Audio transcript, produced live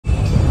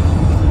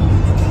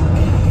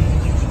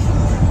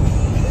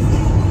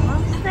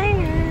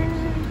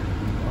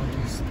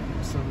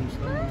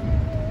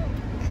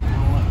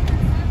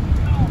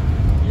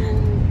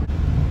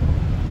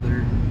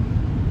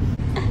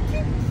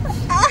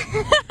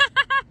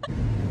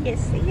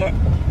it.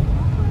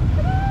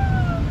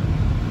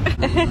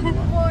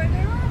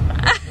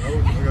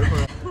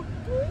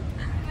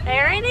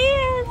 There it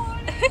is.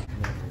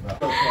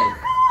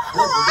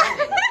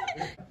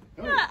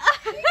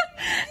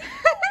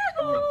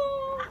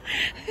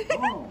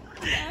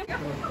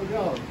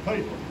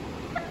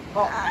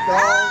 Hot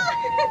dog.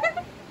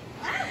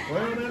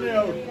 Well, in the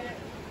ocean.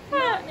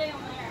 Yeah,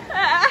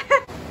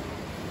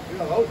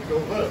 those go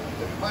up.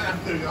 It's fine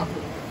too.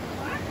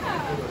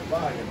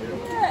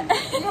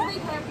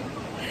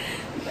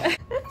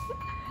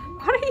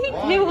 What are you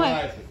doing?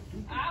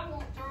 I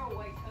won't throw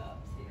away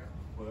cups here.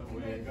 Well,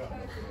 we ain't got no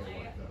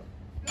throwaway cups.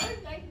 Good,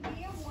 they can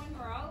give one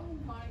or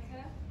old,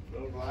 Monica.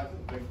 Little glasses,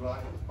 big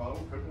glasses,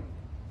 phone, cooking,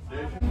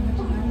 dishes. I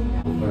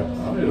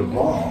need a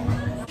bomb.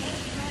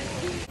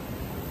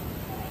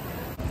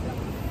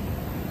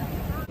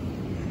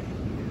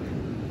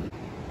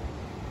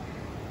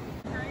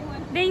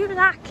 Do you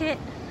like it?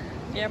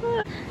 Yep.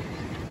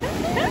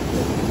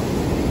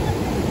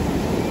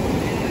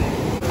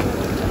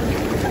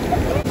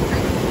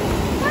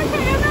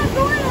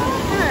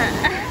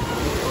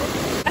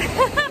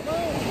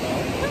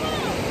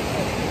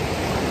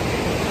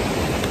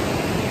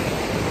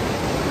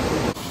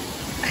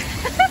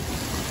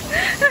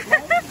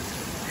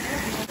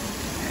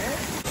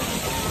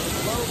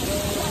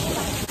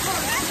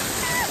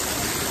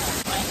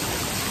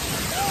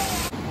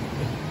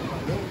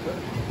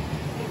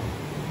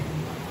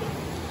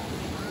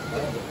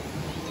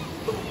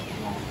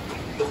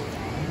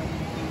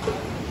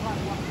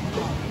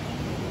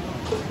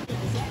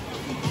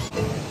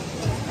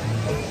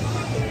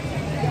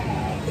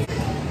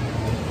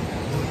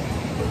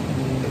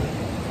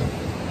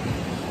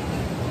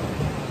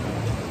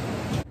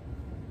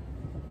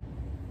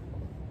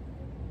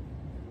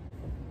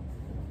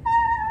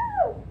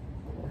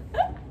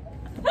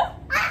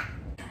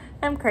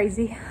 I'm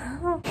crazy.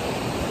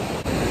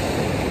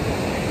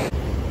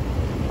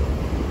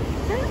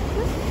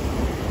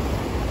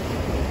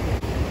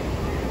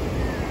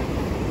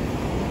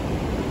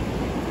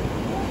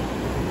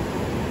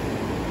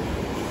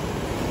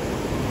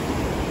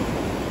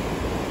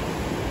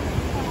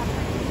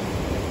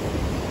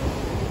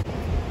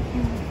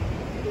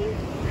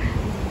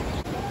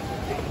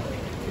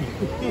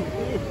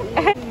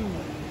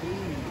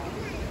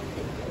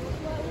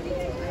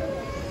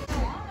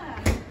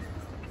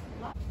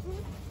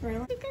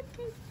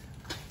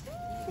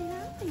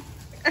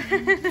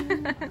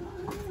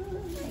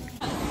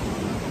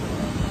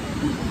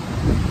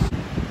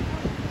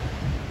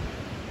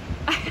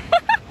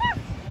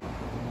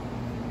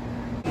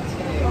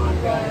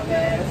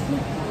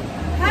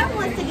 Pop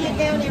wants to get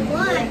down in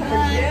one.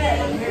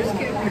 Here's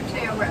scooting her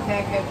tail right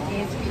back up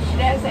against me. She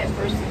does that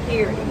for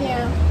security.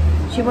 Yeah.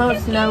 She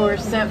wants to know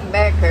there's something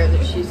back there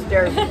that she's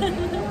dirty.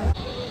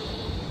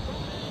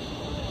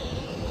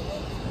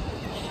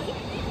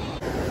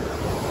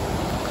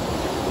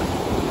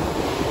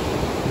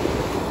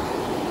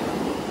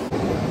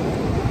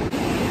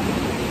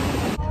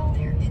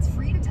 It's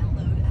free to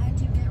download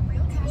and you get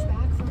real cash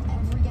back for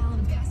every gallon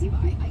of gas you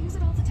buy. I use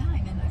it all the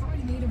time and I've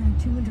already made around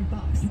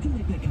 $200. You can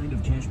make that kind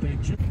of cash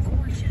back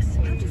Gorgeous.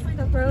 How'd you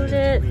find I rode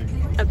it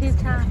a few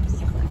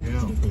times.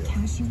 to get the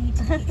cash you need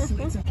to make so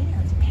it's and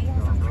pay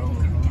off our credit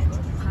card debt?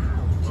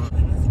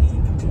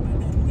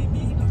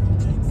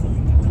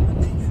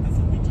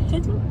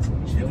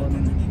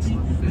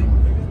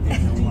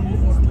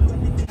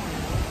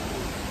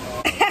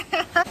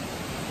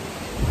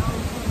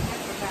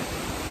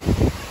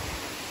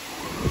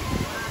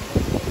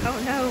 Oh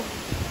no.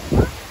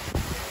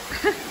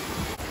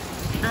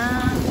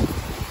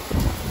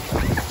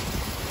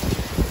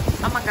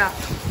 Oh my god.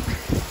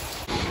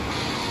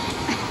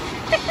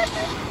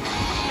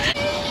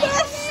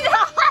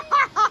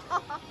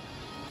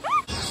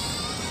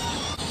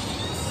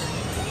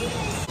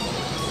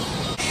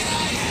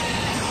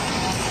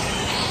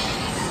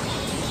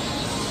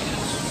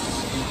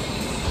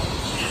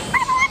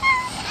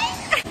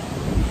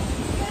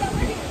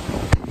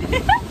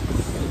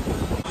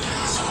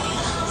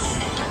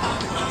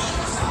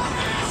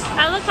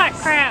 I look like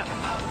crap.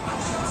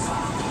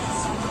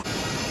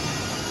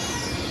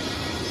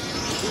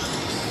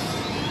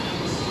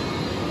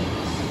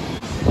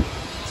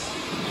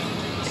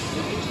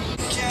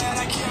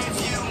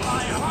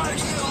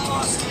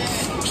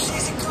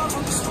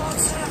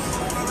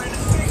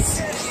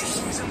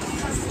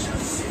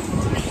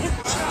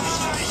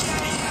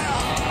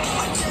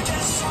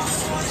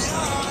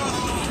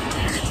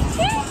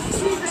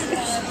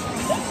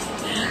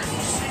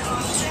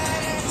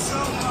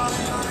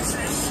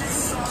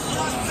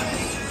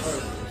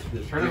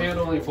 Turn the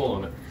handle and you pull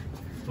on it.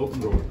 Open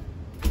door.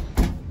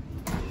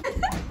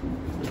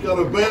 It's got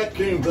a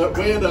vacuum, that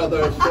wind out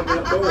there sitting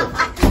that door.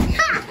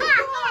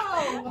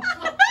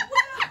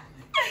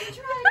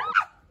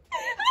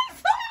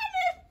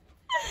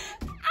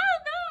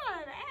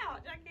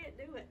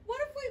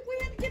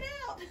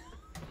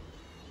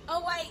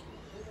 Oh wait.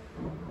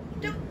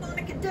 Don't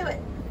Monica do it.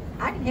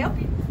 I can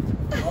help you.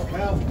 All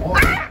kinds of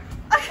water.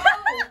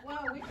 Oh,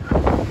 wow.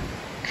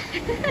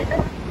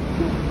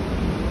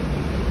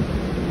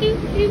 Don't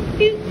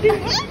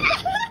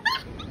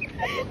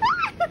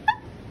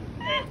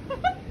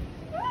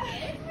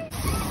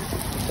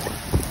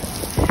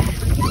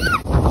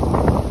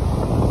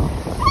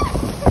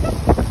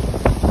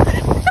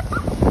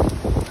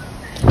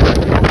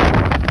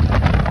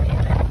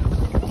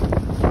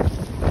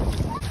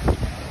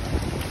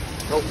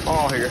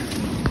fall here.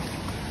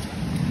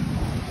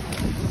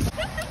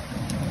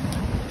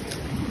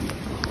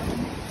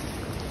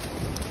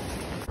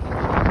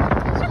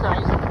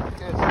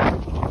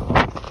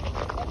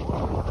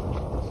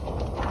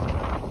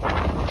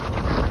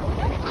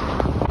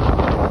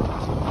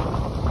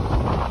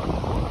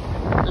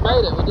 We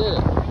made it, we did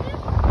it.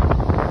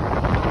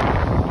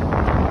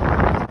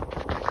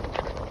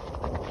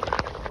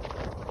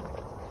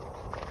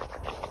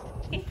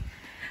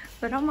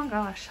 But oh my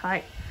gosh,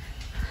 like,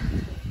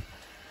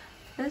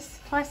 this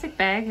plastic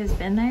bag has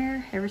been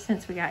there ever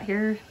since we got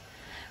here,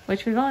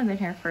 which we've only been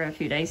here for a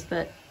few days,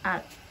 but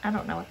I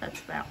don't know what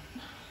that's about.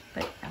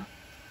 But yeah.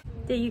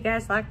 Do you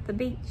guys like the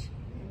beach?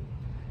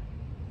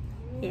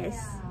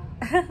 Yes.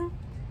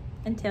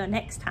 Until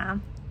next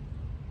time.